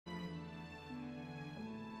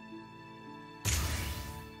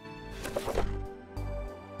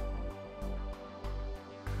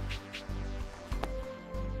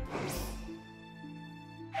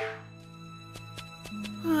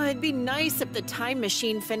Oh, it'd be nice if the time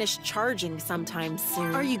machine finished charging sometime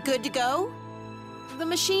soon. Are you good to go? The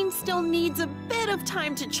machine still needs a bit of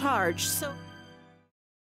time to charge, so...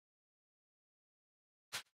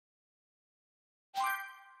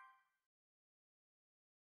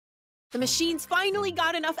 The machine's finally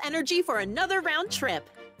got enough energy for another round trip.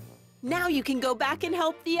 Now you can go back and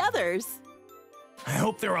help the others. I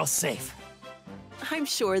hope they're all safe. I'm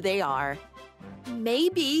sure they are.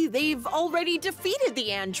 Maybe they've already defeated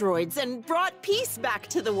the androids and brought peace back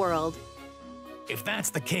to the world. If that's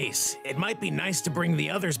the case, it might be nice to bring the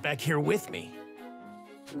others back here with me.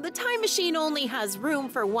 The time machine only has room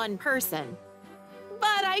for one person.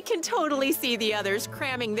 But I can totally see the others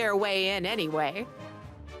cramming their way in anyway.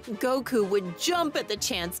 Goku would jump at the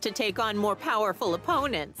chance to take on more powerful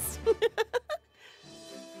opponents.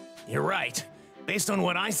 You're right. Based on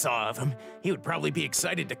what I saw of him, he would probably be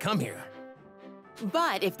excited to come here.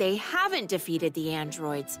 But if they haven't defeated the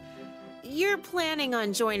androids, you're planning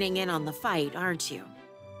on joining in on the fight, aren't you?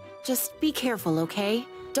 Just be careful, okay?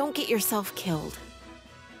 Don't get yourself killed.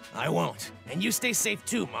 I won't. And you stay safe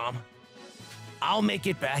too, Mom. I'll make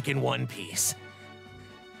it back in one piece.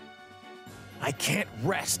 I can't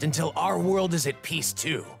rest until our world is at peace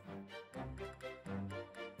too.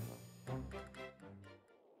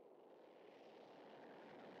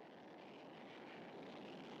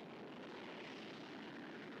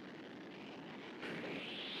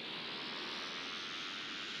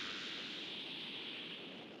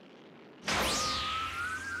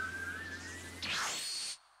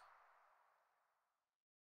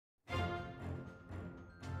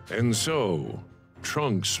 And so,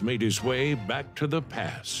 Trunks made his way back to the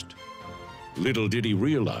past. Little did he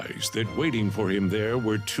realize that waiting for him there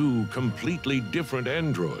were two completely different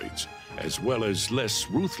androids, as well as less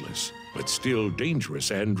ruthless, but still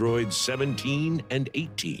dangerous androids 17 and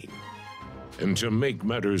 18. And to make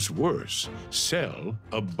matters worse, Cell,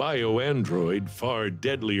 a bio-android far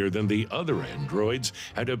deadlier than the other androids,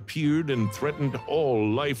 had appeared and threatened all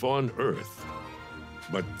life on Earth.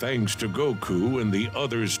 But thanks to Goku and the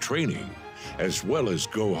others' training, as well as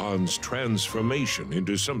Gohan's transformation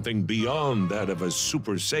into something beyond that of a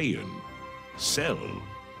Super Saiyan, Cell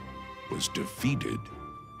was defeated.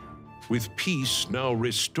 With peace now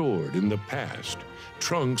restored in the past,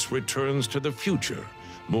 Trunks returns to the future,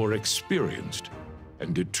 more experienced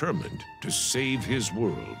and determined to save his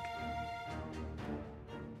world.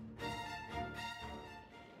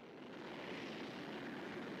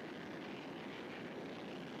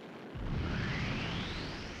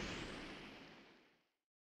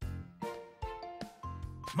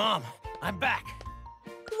 Mom, I'm back.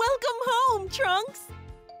 Welcome home, Trunks!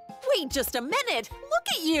 Wait just a minute! Look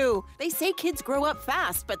at you! They say kids grow up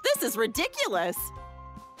fast, but this is ridiculous!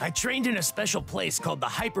 I trained in a special place called the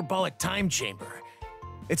Hyperbolic Time Chamber.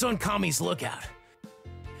 It's on Kami's lookout.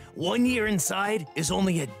 1 year inside is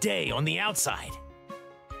only a day on the outside.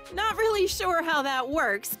 Not really sure how that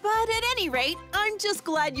works, but at any rate, I'm just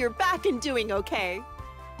glad you're back and doing okay.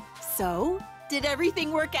 So, did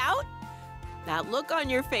everything work out? That look on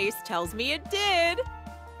your face tells me it did.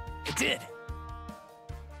 It did.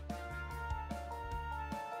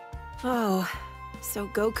 Oh, so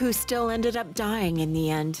Goku still ended up dying in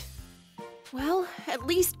the end. Well, at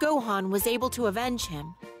least Gohan was able to avenge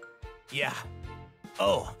him. Yeah.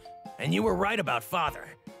 Oh, and you were right about Father.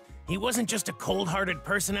 He wasn't just a cold-hearted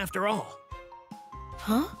person after all.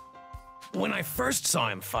 Huh? When I first saw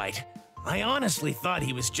him fight, I honestly thought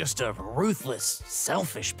he was just a ruthless,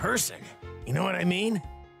 selfish person. You know what I mean?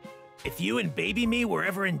 If you and baby me were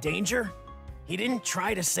ever in danger, he didn't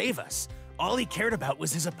try to save us. All he cared about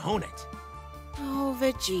was his opponent. Oh,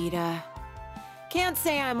 Vegeta. Can't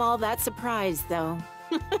say I'm all that surprised, though.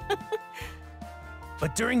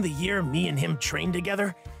 But during the year me and him trained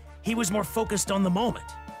together, he was more focused on the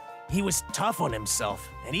moment. He was tough on himself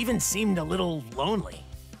and even seemed a little lonely.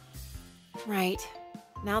 Right.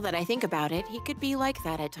 Now that I think about it, he could be like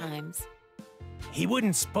that at times. He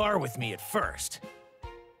wouldn't spar with me at first,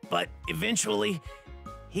 but eventually,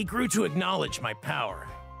 he grew to acknowledge my power.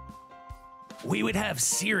 We would have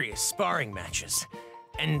serious sparring matches,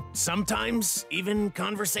 and sometimes even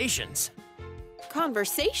conversations.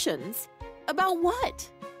 Conversations? About what?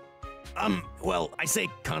 Well, I say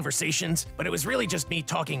conversations, but it was really just me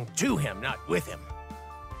talking to him, not with him.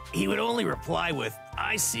 He would only reply with,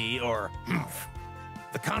 "I see," or "Humph."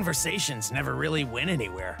 The conversations never really went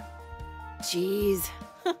anywhere. Jeez,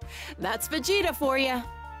 that's Vegeta for you.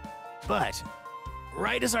 But,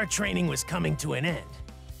 right as our training was coming to an end,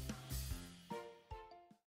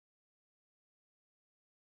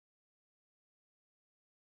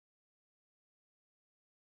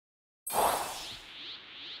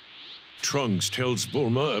 Trunks tells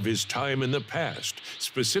Bulma of his time in the past,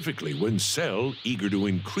 specifically when Cell, eager to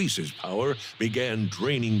increase his power, began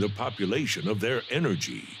draining the population of their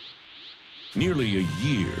energy. Nearly a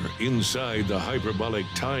year inside the hyperbolic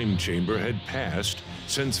time chamber had passed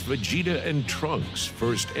since Vegeta and Trunks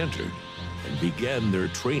first entered and began their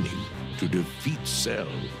training to defeat Cell.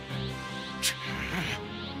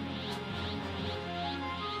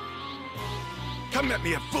 Come at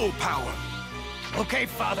me at full power. Okay,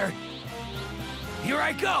 Father. Here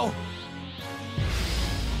I go!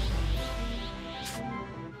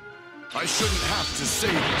 I shouldn't have to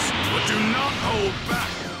say this, but do not hold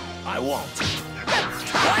back. I won't.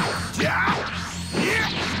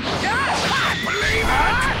 Believe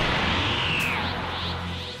it!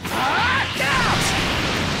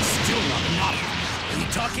 Still not enough. Are you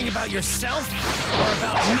talking about yourself or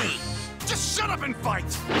about me? Just shut up and fight!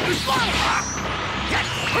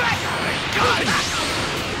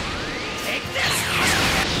 Take this!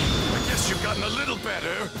 I guess you've gotten a little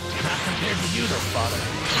better. Not compared to you, though, Father.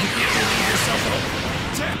 You can't leave yourself alone.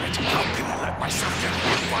 Damn it! How can I let myself get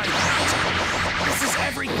hit by that? This is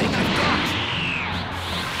everything I've got.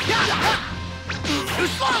 Too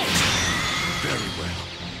slow! Very well.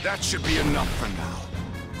 That should be enough for now.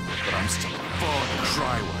 But I'm still a far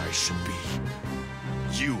cry where I should be.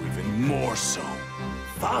 You even more so.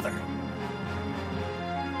 Father.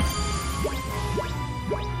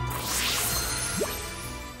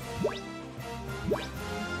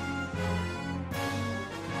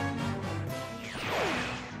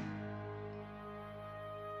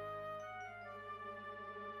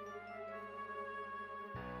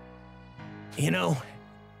 You know,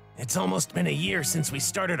 it's almost been a year since we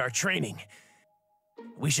started our training.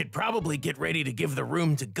 We should probably get ready to give the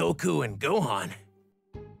room to Goku and Gohan.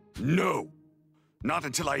 No. Not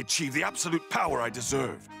until I achieve the absolute power I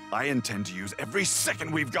deserve. I intend to use every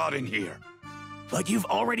second we've got in here. But you've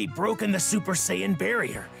already broken the Super Saiyan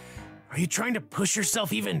barrier. Are you trying to push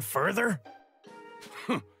yourself even further?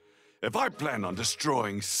 If I plan on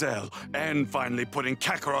destroying Cell and finally putting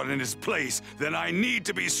Kakarot in his place, then I need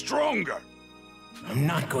to be stronger. I'm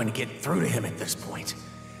not going to get through to him at this point.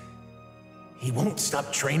 He won't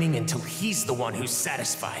stop training until he's the one who's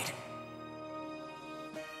satisfied.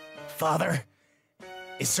 Father,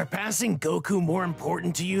 is surpassing Goku more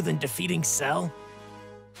important to you than defeating Cell?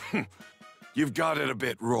 You've got it a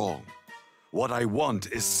bit wrong. What I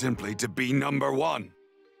want is simply to be #1.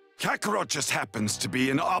 Kakarot just happens to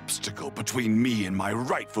be an obstacle between me and my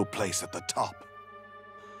rightful place at the top.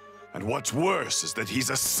 And what's worse is that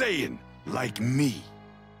he's a Saiyan, like me.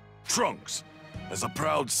 Trunks, as a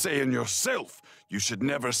proud Saiyan yourself, you should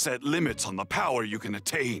never set limits on the power you can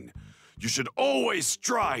attain. You should always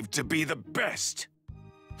strive to be the best.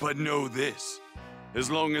 But know this,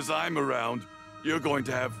 as long as I'm around, you're going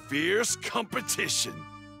to have fierce competition.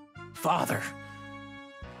 Father,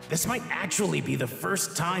 this might actually be the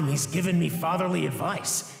first time he's given me fatherly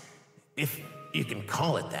advice, if you can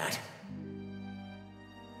call it that.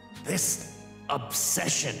 This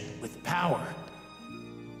obsession with power.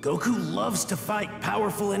 Goku loves to fight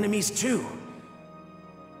powerful enemies too.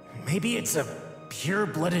 Maybe it's a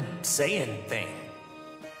pure-blooded Saiyan thing.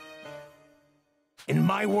 In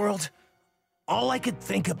my world, all I could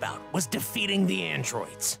think about was defeating the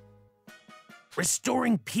androids.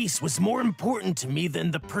 Restoring peace was more important to me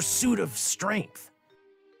than the pursuit of strength.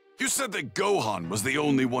 You said that Gohan was the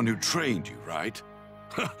only one who trained you, right?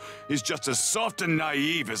 He's just as soft and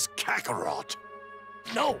naive as Kakarot.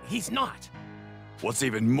 No, he's not. What's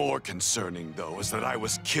even more concerning, though, is that I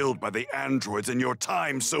was killed by the androids in your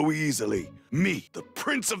time so easily. Me, the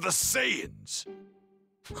Prince of the Saiyans.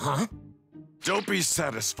 Huh? Don't be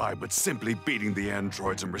satisfied with simply beating the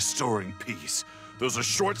androids and restoring peace. Those are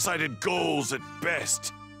short-sighted goals at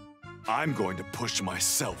best. I'm going to push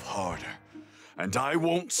myself harder. And I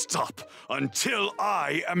won't stop until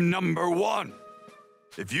I am #1.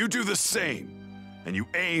 If you do the same, and you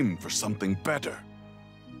aim for something better,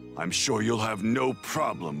 I'm sure you'll have no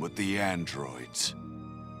problem with the androids.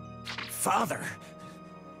 Father,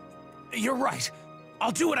 you're right.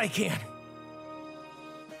 I'll do what I can.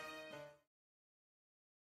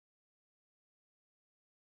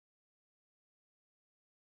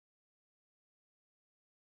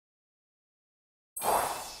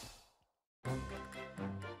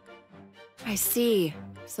 I see.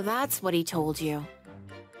 So that's what he told you.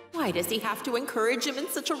 Why does he have to encourage him in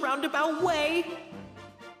such a roundabout way?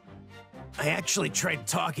 I actually tried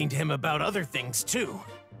talking to him about other things too.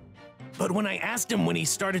 But when I asked him when he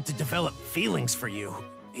started to develop feelings for you,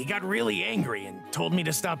 he got really angry and told me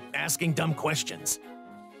to stop asking dumb questions.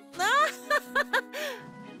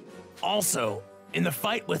 Also, In the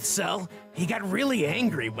fight with Cell, he got really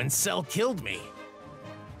angry when Cell killed me.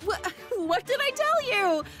 What did I tell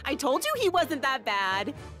you? I told you he wasn't that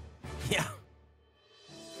bad. Yeah.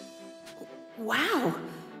 Wow,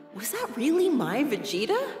 was that really my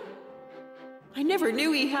Vegeta? I never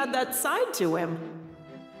knew he had that side to him.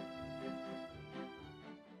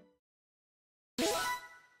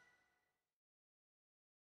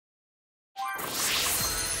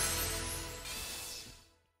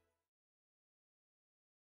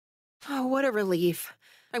 Oh, what a relief.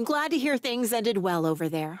 I'm glad to hear things ended well over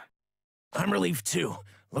there. I'm relieved too.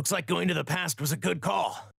 Looks like going to the past was a good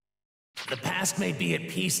call. The past may be at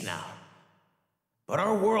peace now, but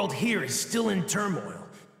our world here is still in turmoil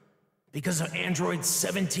because of androids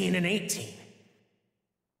 17 and 18.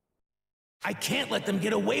 I can't let them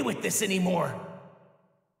get away with this anymore.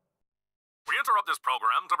 We interrupt this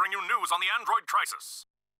program to bring you news on the android crisis.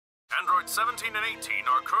 Androids 17 and 18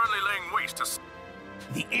 are currently laying waste to...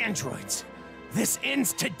 The androids. This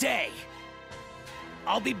ends today.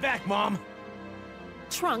 I'll be back, Mom.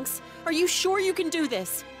 Trunks, are you sure you can do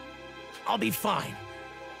this? I'll be fine.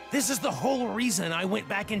 This is the whole reason I went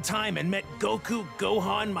back in time and met Goku,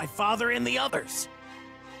 Gohan, my father, and the others.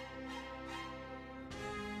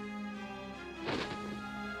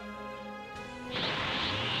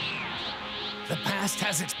 The past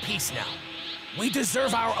has its peace now. We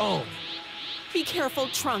deserve our own. Be careful,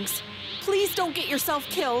 Trunks. Please don't get yourself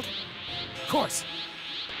killed. Of course.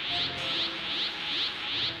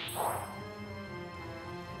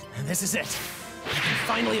 And this is it. I can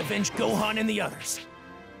finally avenge Gohan and the others.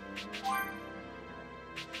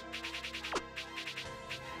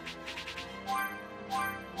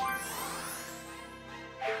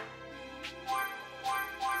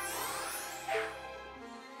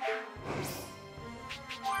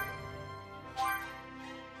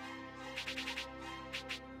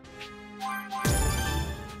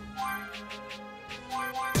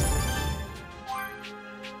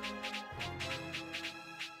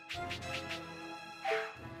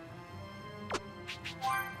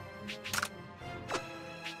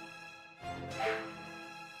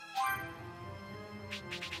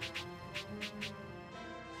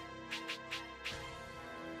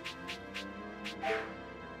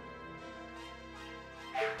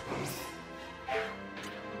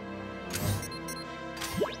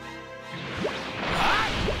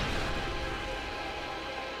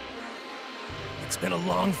 It's been a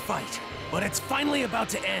long fight, but it's finally about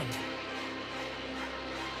to end.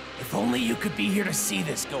 If only you could be here to see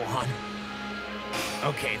this, Gohan.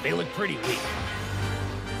 Okay, they look pretty weak.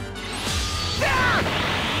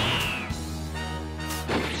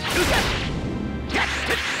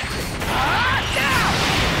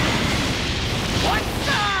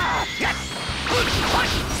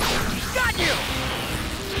 Got you!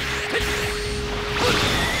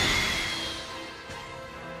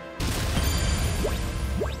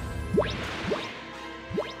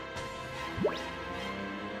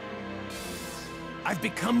 I've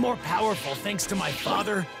become more powerful thanks to my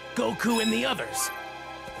father, Goku, and the others.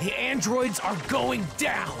 The androids are going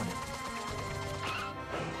down!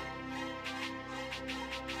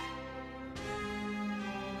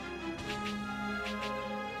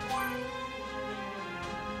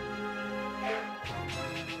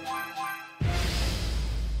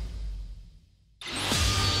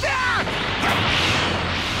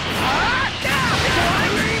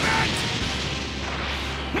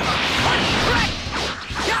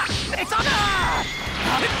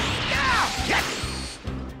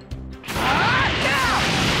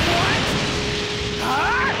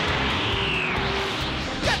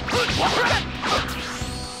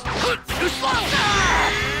 Too slow!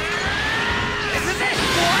 This is it!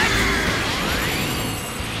 What?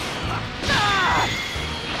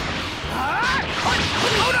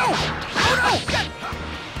 Oh no! Oh no!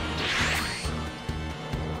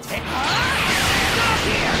 Stop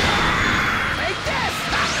here! Take this!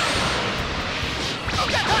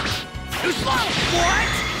 Too slow!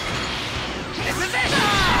 What? This is it!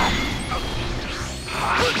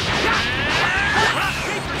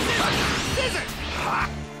 Scissors! What?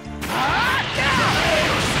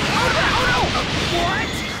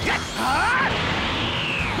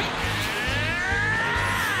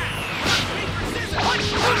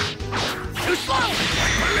 Too slow!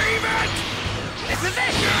 Believe it! This is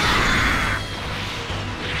it!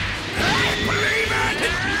 Believe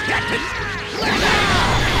it!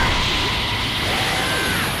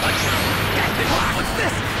 What's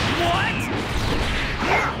this? What?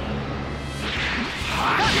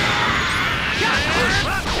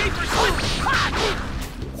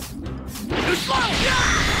 Too slow!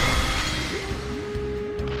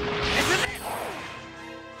 This is it!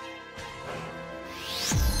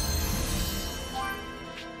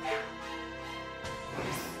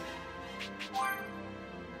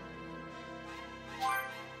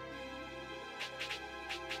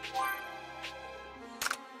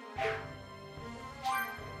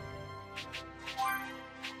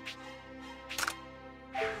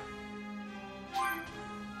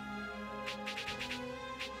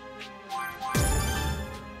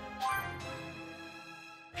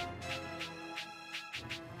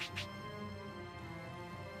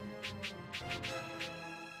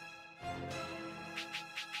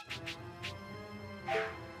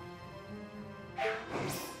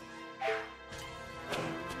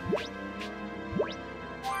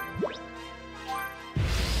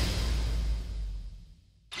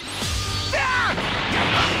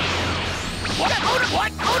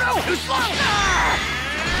 What? Oh no! Too slow!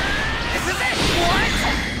 This is it! What?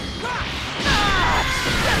 What?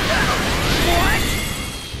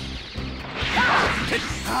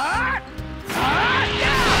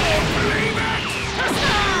 Believe it!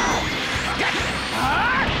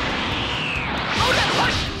 Oh no!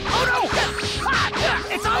 What? Oh no!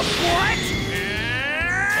 It's all what?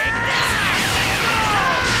 Take this!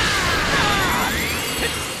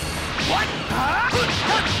 What? What?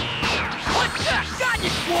 Got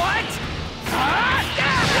you! What?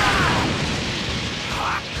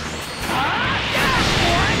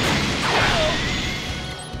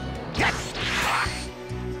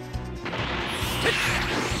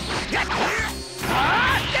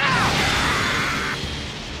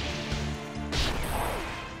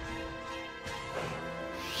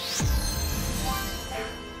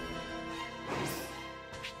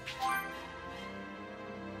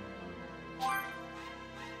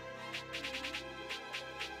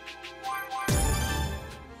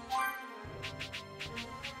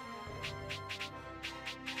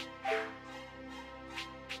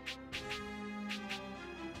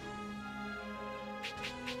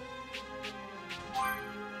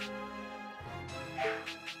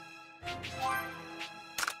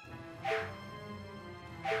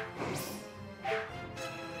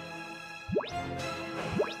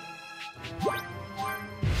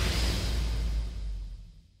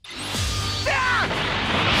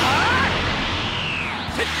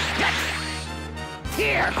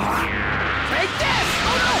 Here! Take this!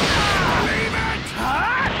 Oh no! Believe it!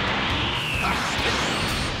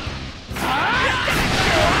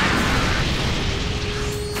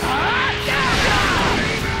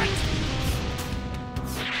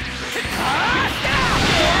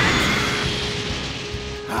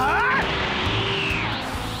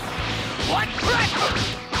 What?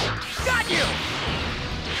 Got you!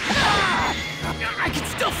 I can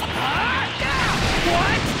still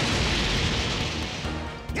what?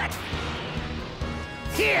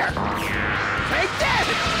 Here! Take this!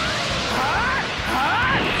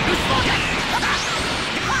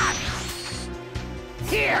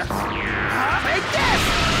 Here! Take this!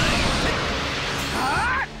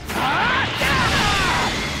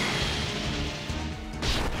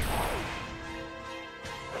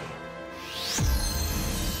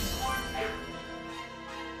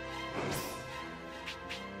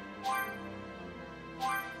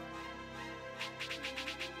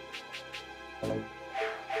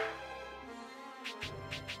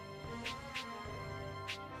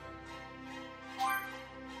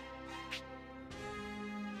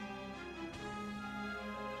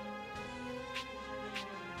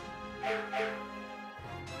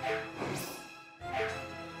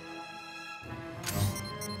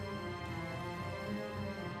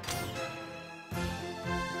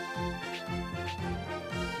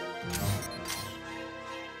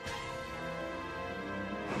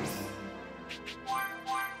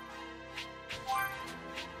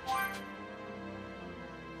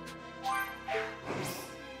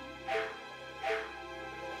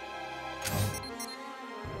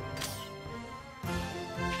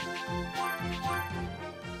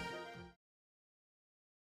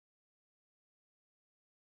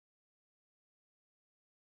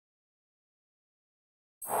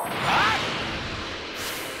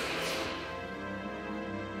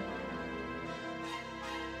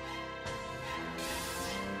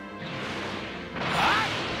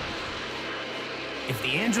 If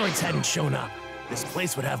the androids hadn't shown up, this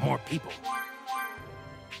place would have more people.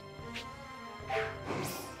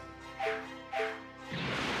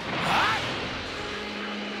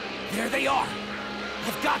 There they are!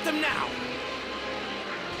 I've got them now!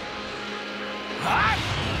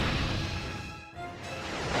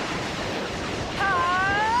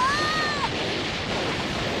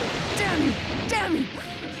 Damn you! Damn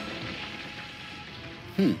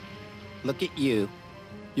you! Look at you.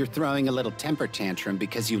 You're throwing a little temper tantrum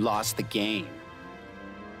because you lost the game.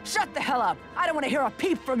 Shut the hell up! I don't want to hear a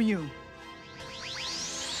peep from you!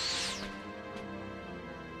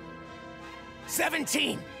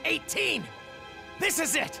 17! 18! This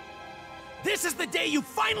is it! This is the day you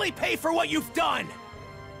finally pay for what you've done!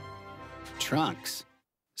 Trunks.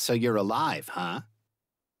 So you're alive, huh?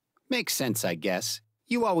 Makes sense, I guess.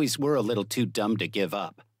 You always were a little too dumb to give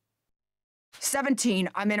up. 17,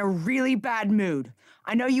 I'm in a really bad mood.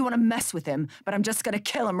 I know you want to mess with him, but I'm just gonna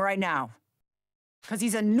kill him right now. 'Cause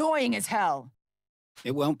he's annoying as hell.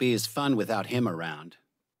 It won't be as fun without him around.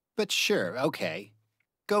 But sure, okay.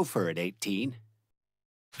 Go for it, 18.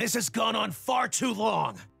 This has gone on far too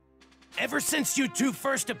long. Ever since you two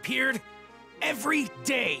first appeared, every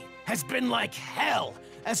day has been like hell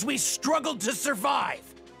as we struggled to survive.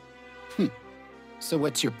 So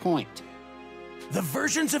what's your point? The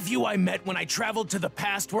versions of you I met when I traveled to the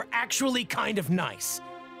past were actually kind of nice.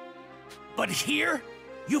 But here,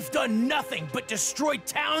 you've done nothing but destroy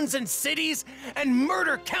towns and cities and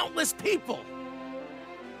murder countless people.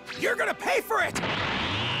 You're gonna pay for it!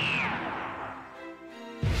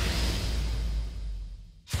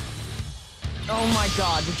 Oh my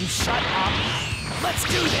god, would you shut up? Let's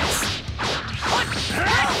do this! What?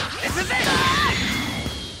 This is it!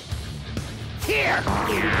 Here!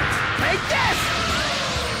 Take this!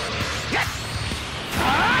 Yes!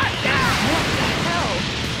 What the hell?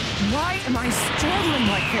 Why am I struggling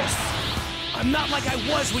like this? I'm not like I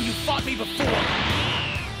was when you fought me before.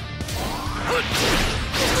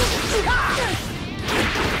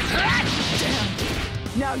 Damn.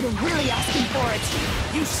 Now you're really asking for it.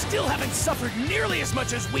 You still haven't suffered nearly as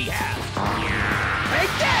much as we have.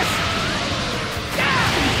 Take this!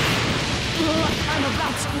 I'm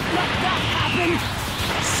about to let that happen.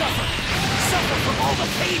 Suffer. Suffer from all the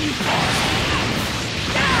pain you caused.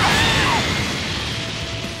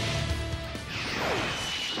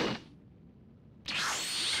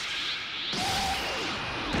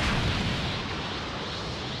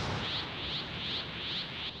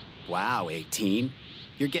 Wow, 18.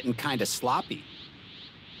 You're getting kinda sloppy.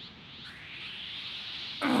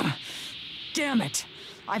 Damn it.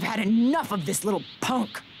 I've had enough of this little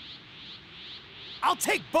punk. I'll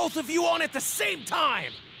take both of you on at the same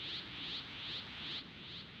time!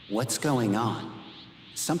 What's going on?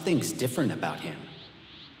 Something's different about him.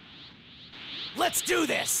 Let's do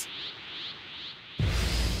this!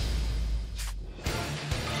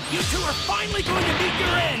 You two are finally going to meet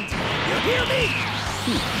your end! You hear me?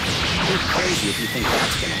 You're crazy if you think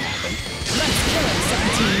that's gonna happen. Let's kill him,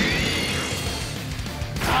 17.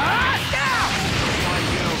 Now!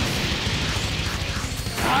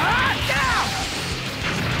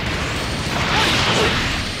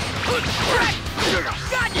 Now!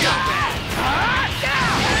 Got you!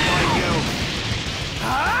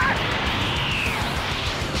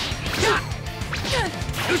 Now!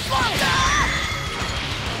 Too slow!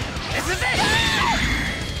 This is it!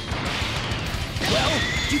 Well,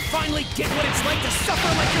 you finally get what it's like to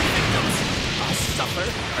suffer like your victims! I'll suffer?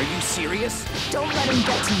 Are you serious? Don't let him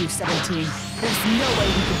get to you, 17. There's no way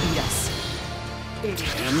he can beat us.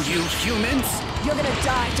 Damn you humans! You're gonna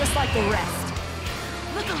die just like the rest.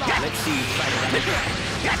 Look alive! Let's see you try to run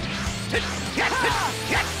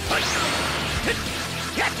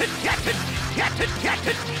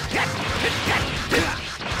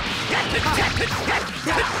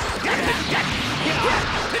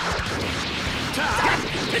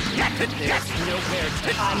There's nowhere to...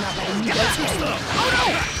 I'm not letting you get too slow. Oh no!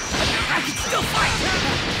 I can still fight!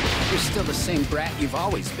 You're still the same brat you've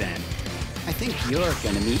always been. I think you're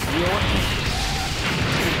gonna meet your end.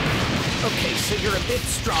 Okay, so you're a bit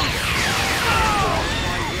stronger.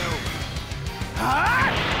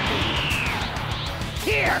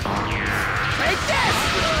 Here! Take this!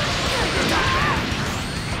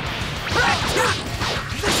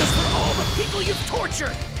 This is for all the people you've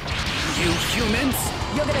tortured! You humans!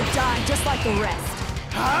 You're gonna die just like the rest.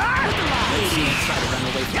 Look alive! Maybe you try to run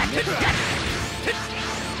away from me.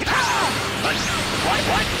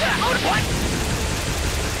 What?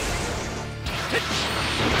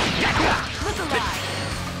 Look alive!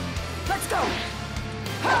 Let's go!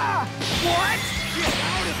 What? Get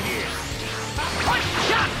out of here!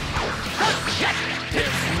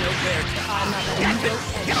 There's nowhere to... I'm not letting you go.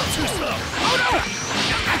 Too slow! Oh no!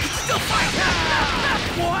 I can still fight!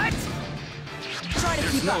 What? Try to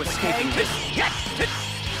keep No up, escaping okay? this!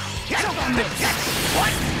 Choke on this!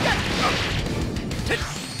 What?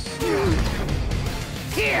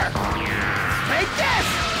 Here! Take this!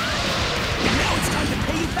 Now it's time to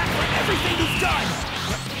pay you back for everything you've done!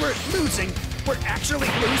 We're losing! We're actually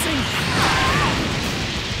losing!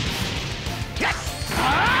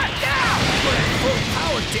 We're at full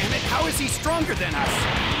power, damn it! How is he stronger than us?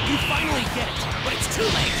 You finally get it, but it's too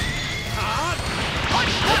late!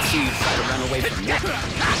 Let's see you try to run away from me. Get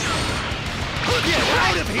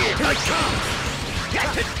out of here! Here it comes!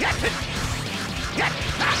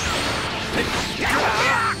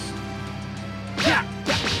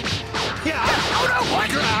 Oh no! What?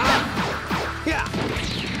 Yeah.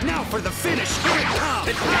 Now for the finish. Here it comes.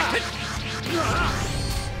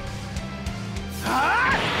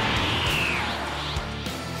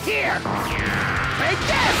 Here! Take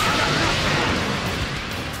this!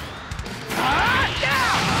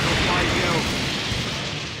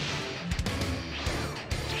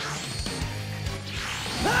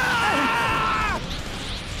 Now!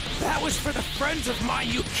 That was for the friends of mine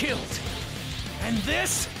you killed. And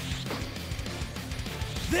this?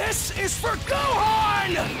 This is for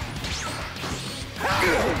Gohan!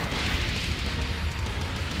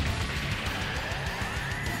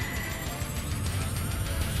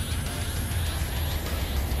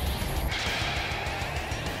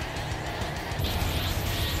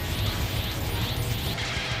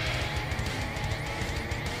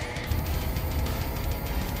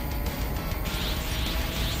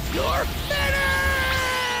 You're finished!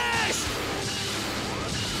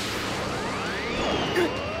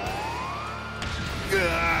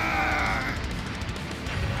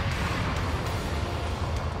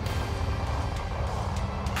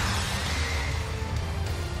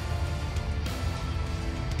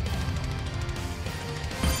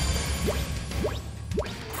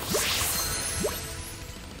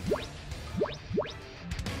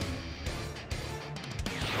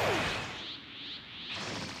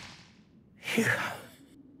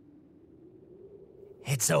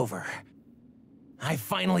 It's over. I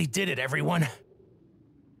finally did it, everyone.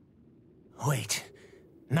 Wait,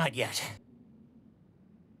 not yet.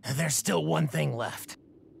 There's still one thing left.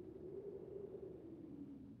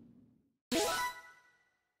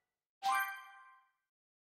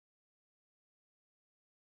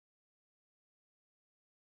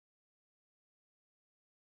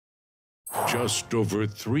 Just over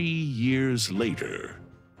 3 years later,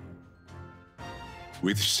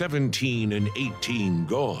 with 17 and 18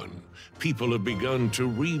 gone, people have begun to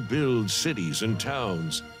rebuild cities and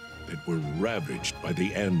towns that were ravaged by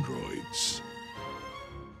the androids.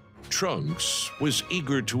 Trunks was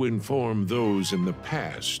eager to inform those in the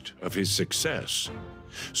past of his success,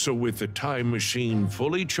 so with the time machine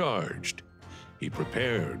fully charged, he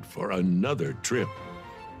prepared for another trip.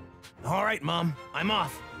 All right, Mom, I'm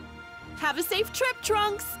off. Have a safe trip,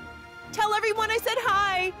 Trunks. Tell everyone I said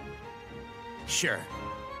hi. Sure.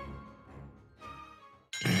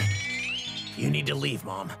 You need to leave,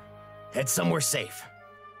 Mom. Head somewhere safe.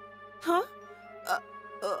 Huh?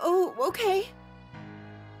 Oh, okay.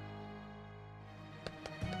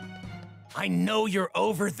 I know you're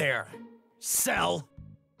over there. Cell.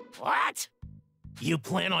 What? You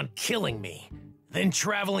plan on killing me, then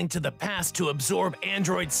traveling to the past to absorb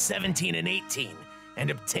androids 17 and 18 and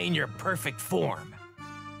obtain your perfect form.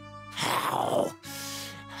 How?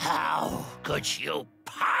 How could you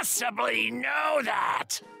possibly know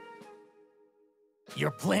that? Your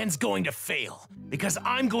plan's going to fail, because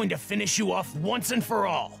I'm going to finish you off once and for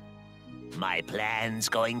all. My plan's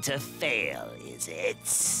going to fail, is it?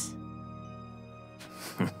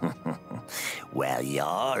 Well,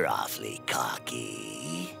 you're awfully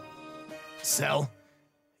cocky. Cell,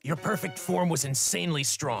 your perfect form was insanely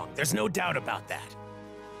strong. There's no doubt about that.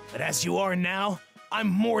 But as you are now, I'm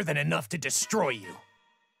more than enough to destroy you.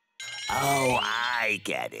 Oh, I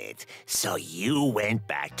get it. So you went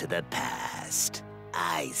back to the past.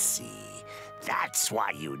 I see. That's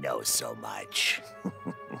why you know so much.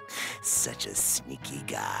 Such a sneaky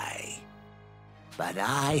guy. But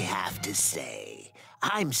I have to say,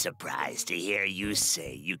 I'm surprised to hear you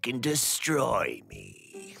say you can destroy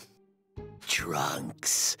me.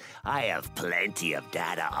 Trunks, I have plenty of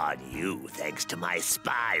data on you thanks to my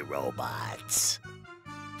spy robots.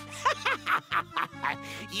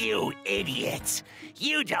 You idiot!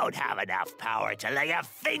 You don't have enough power to lay a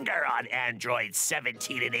finger on androids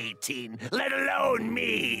 17 and 18, let alone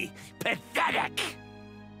me! Pathetic!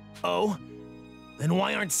 Oh? Then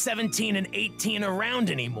why aren't 17 and 18 around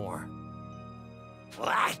anymore?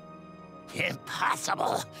 What?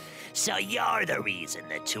 Impossible! So you're the reason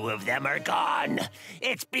the two of them are gone!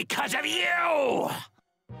 It's because of you!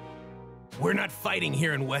 We're not fighting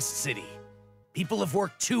here in West City. People have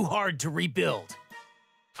worked too hard to rebuild.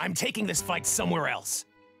 I'm taking this fight somewhere else.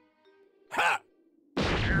 Ha!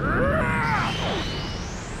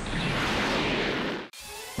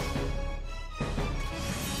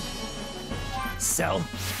 Cell,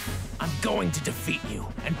 I'm going to defeat you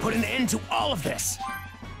and put an end to all of this.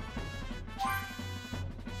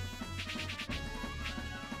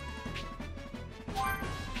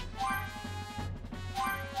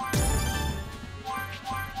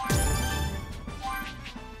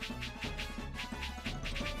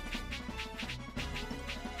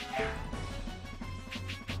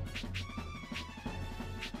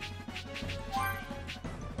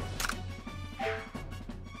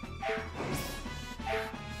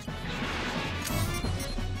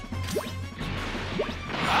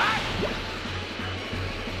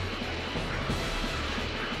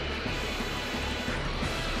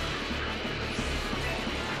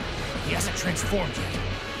 formed yet.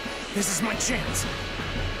 This is my chance.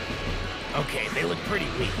 Okay, they look pretty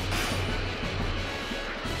weak.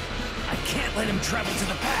 I can't let him travel to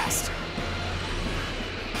the past.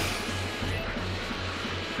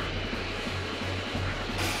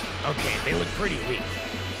 Okay, they look pretty weak.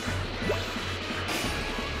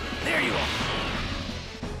 There you are.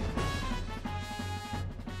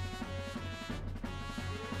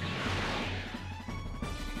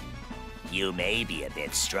 You may be a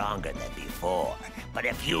bit stronger than before, but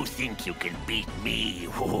if you think you can beat me,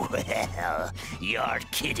 well, you're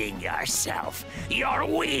kidding yourself. You're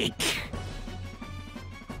weak!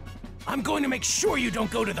 I'm going to make sure you don't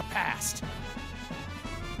go to the past.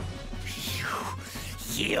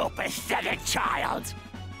 You pathetic child!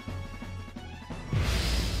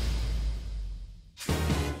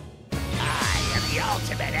 I am the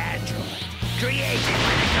ultimate android, created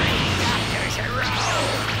by the great doctors in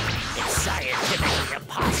Rome. It's scientifically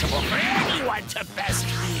impossible for anyone to best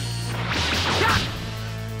me.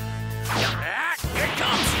 Here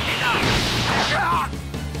comes enough!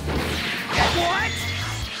 What?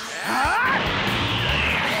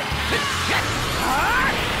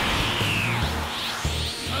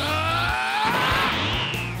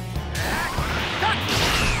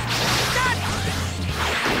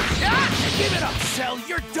 Give it up, Cell!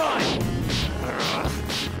 You're done!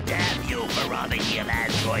 Damn you for robbing me of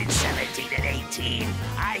Android 17 and 18!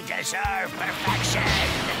 I deserve perfection!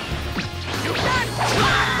 You run!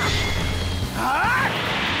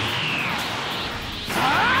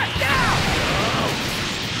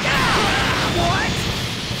 What?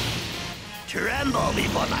 Tremble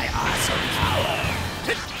before my awesome power!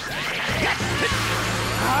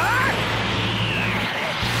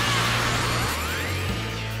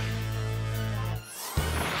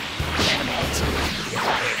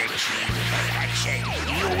 Perfection.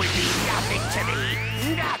 You would be nothing to me.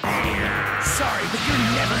 Nothing. Sorry, but you're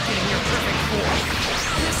never getting your perfect form.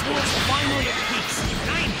 This world's finally at peace, and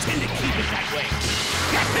I intend to keep it that way.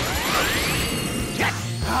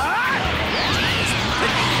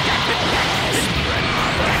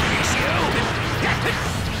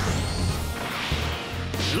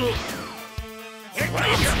 Here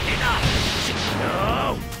comes enough.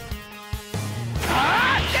 No.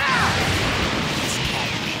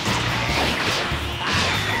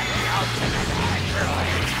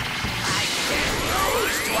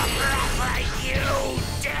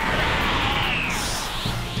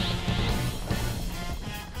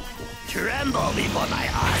 Tremble before my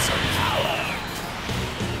awesome power.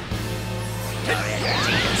 Your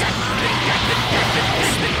energy is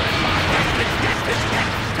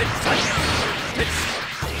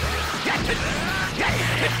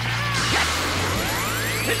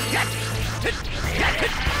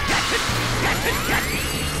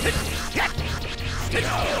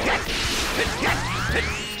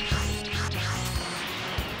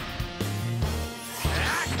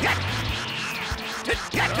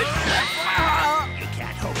You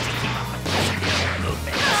can't hope to keep up with this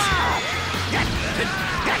movements.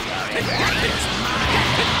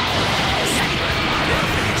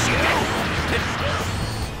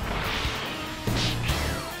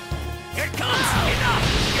 Here comes enough!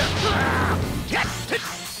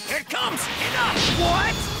 Here comes enough!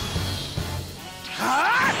 What? I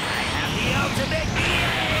have the ultimate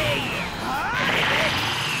being!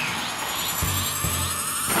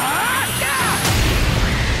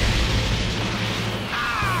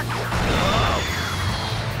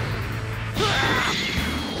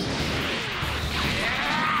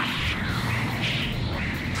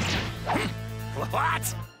 What?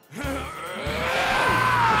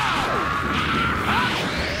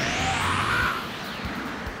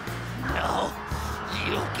 No,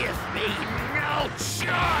 you give me no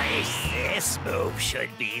choice. This move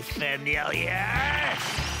should be familiar.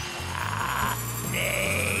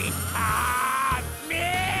 Me!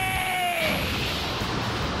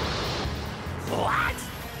 What?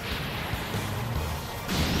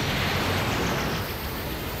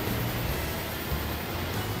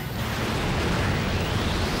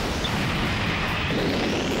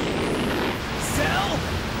 Cell?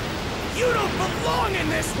 You don't belong in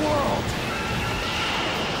this world!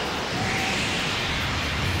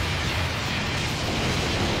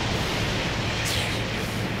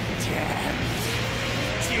 Damn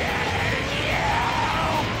you!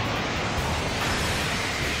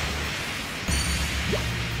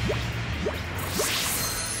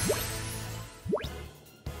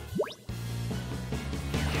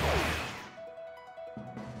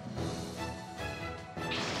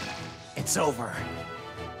 It's over.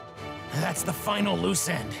 That's the final loose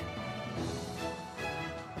end.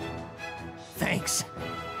 Thanks,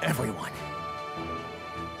 everyone.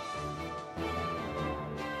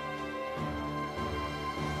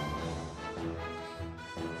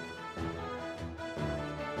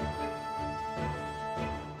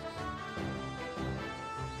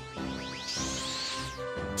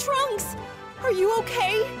 Trunks! Are you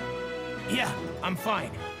okay? Yeah, I'm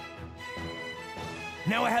fine.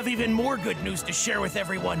 Now I have even more good news to share with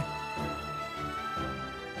everyone.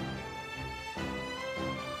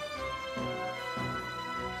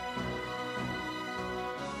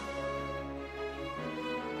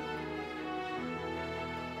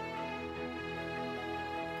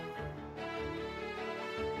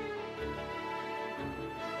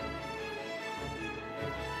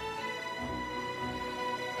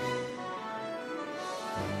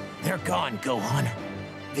 They're gone, Gohan.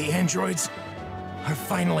 The androids are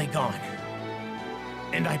finally gone.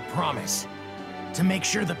 And I promise to make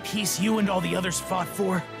sure the peace you and all the others fought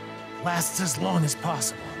for lasts as long as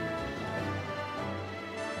possible.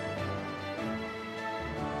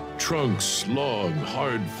 Trunks' long,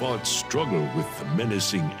 hard-fought struggle with the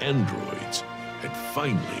menacing androids had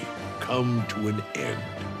finally come to an end.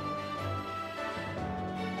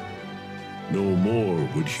 No more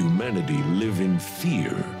would humanity live in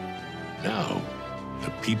fear. Now,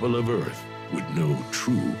 the people of Earth would know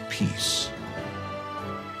true peace.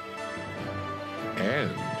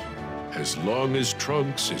 And as long as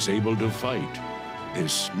Trunks is able to fight,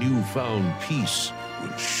 this newfound peace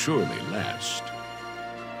will surely last.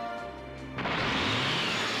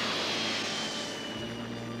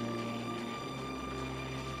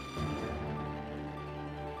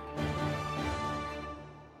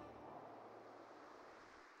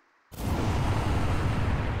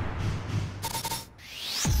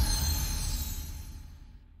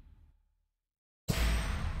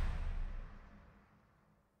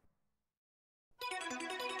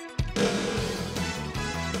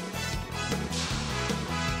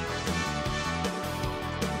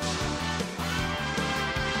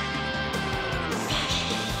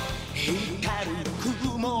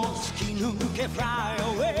 Fly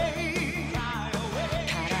away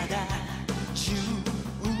体中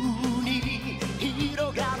に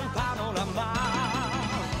広がるパノラマ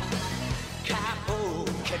かを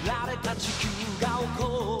蹴られた地球が起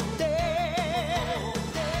こって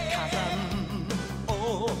火山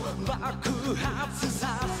を爆発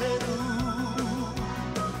させる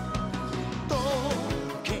溶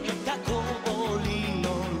けた氷の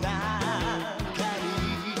中に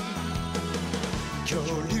恐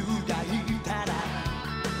竜がいたら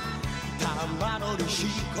玉乗りし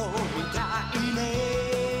こみたいね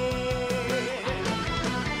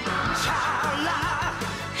チャラ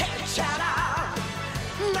ヘチャラ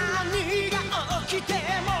何が起きて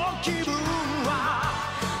も気分は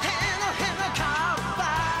ヘノヘノカッパ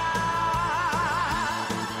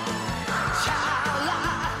チャラ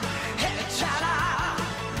ヘチャラ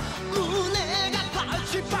胸がパ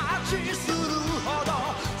チパチするほど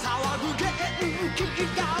騒ぐ元気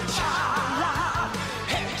がチャラ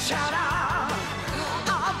ヘチャラ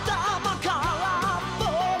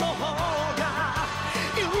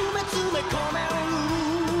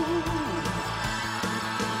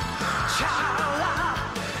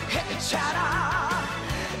チャ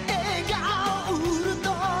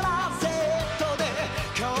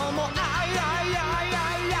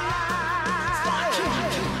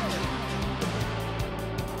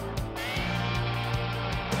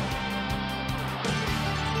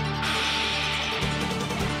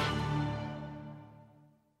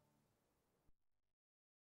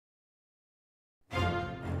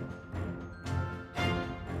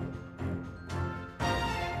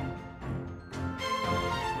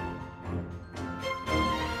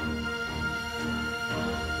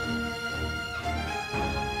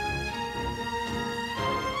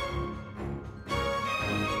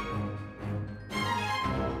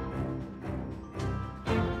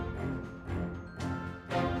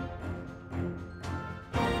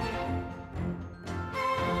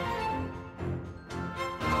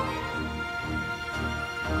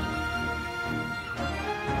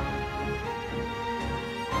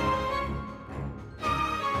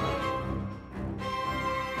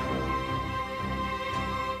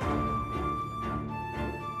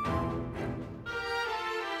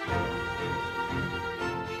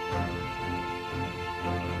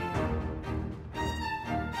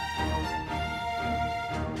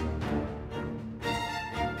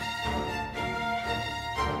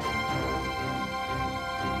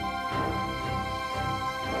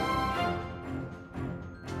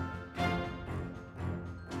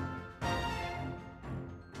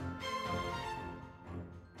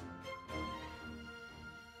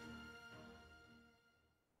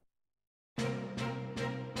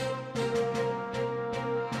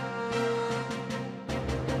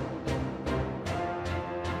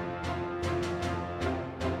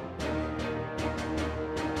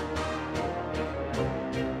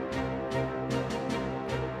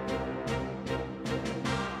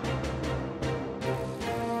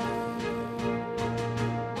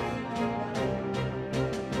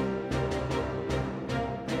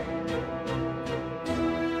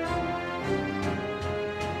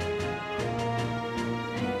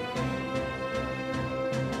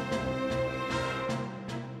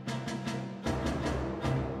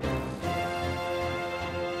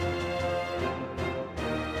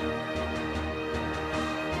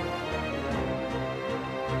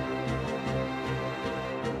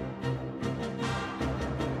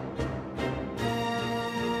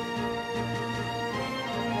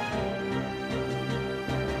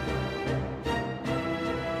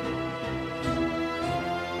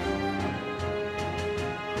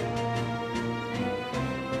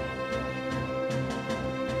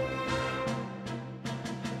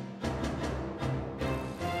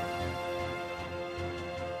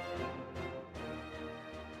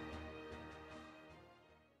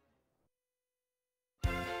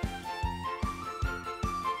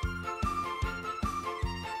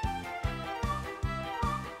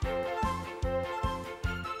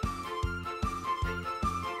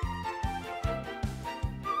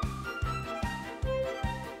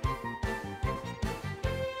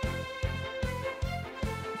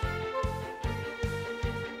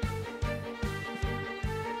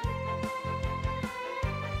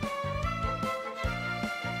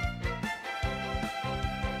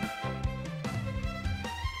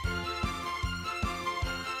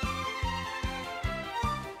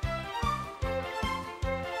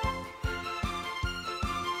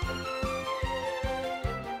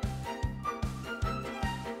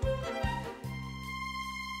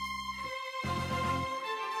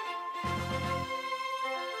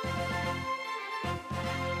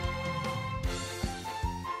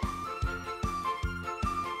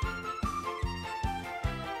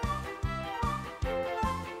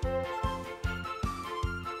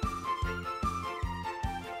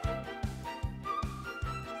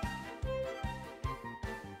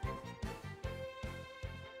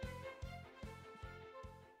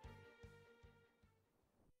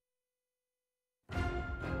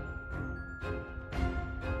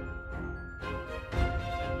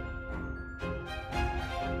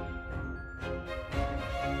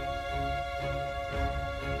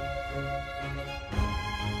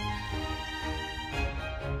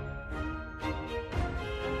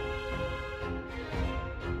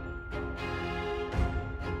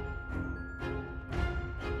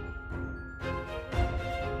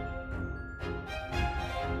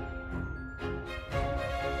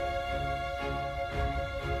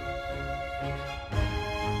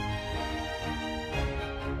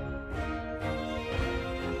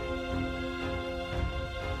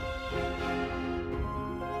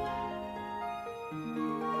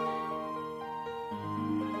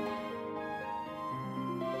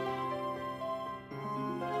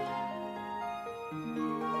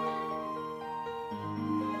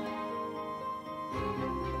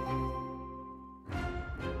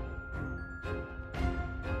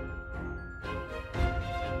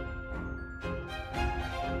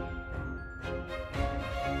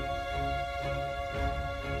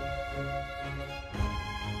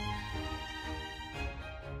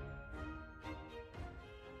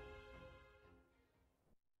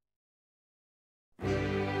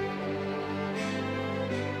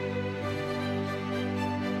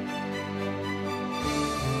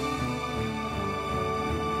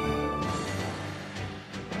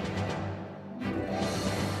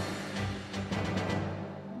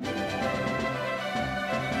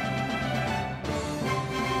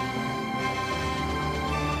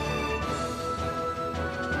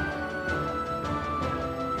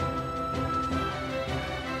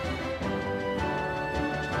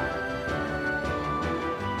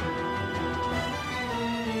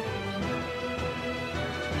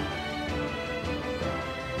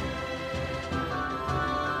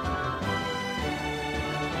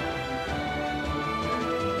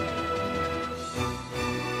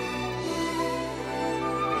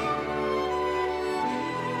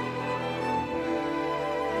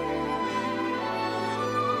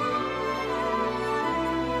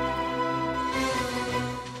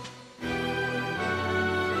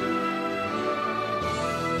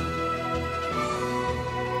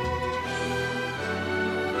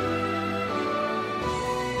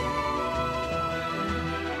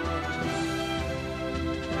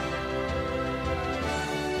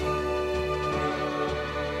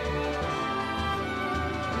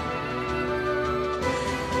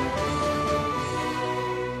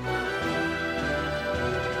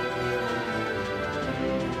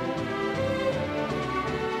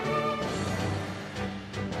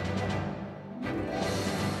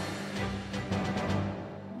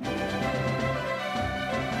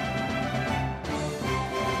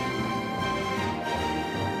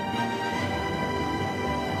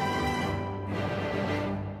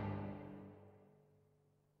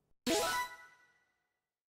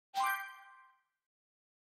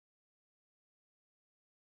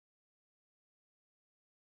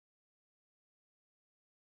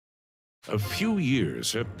A few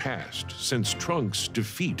years have passed since Trunks'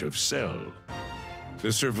 defeat of Cell.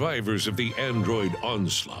 The survivors of the android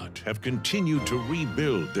onslaught have continued to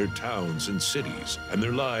rebuild their towns and cities, and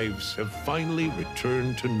their lives have finally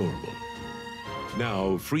returned to normal.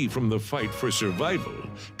 Now, free from the fight for survival,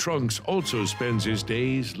 Trunks also spends his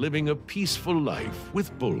days living a peaceful life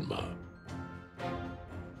with Bulma.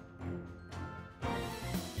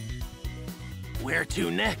 Where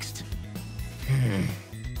to next?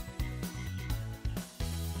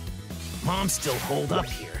 Mom's still holed up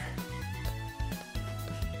here.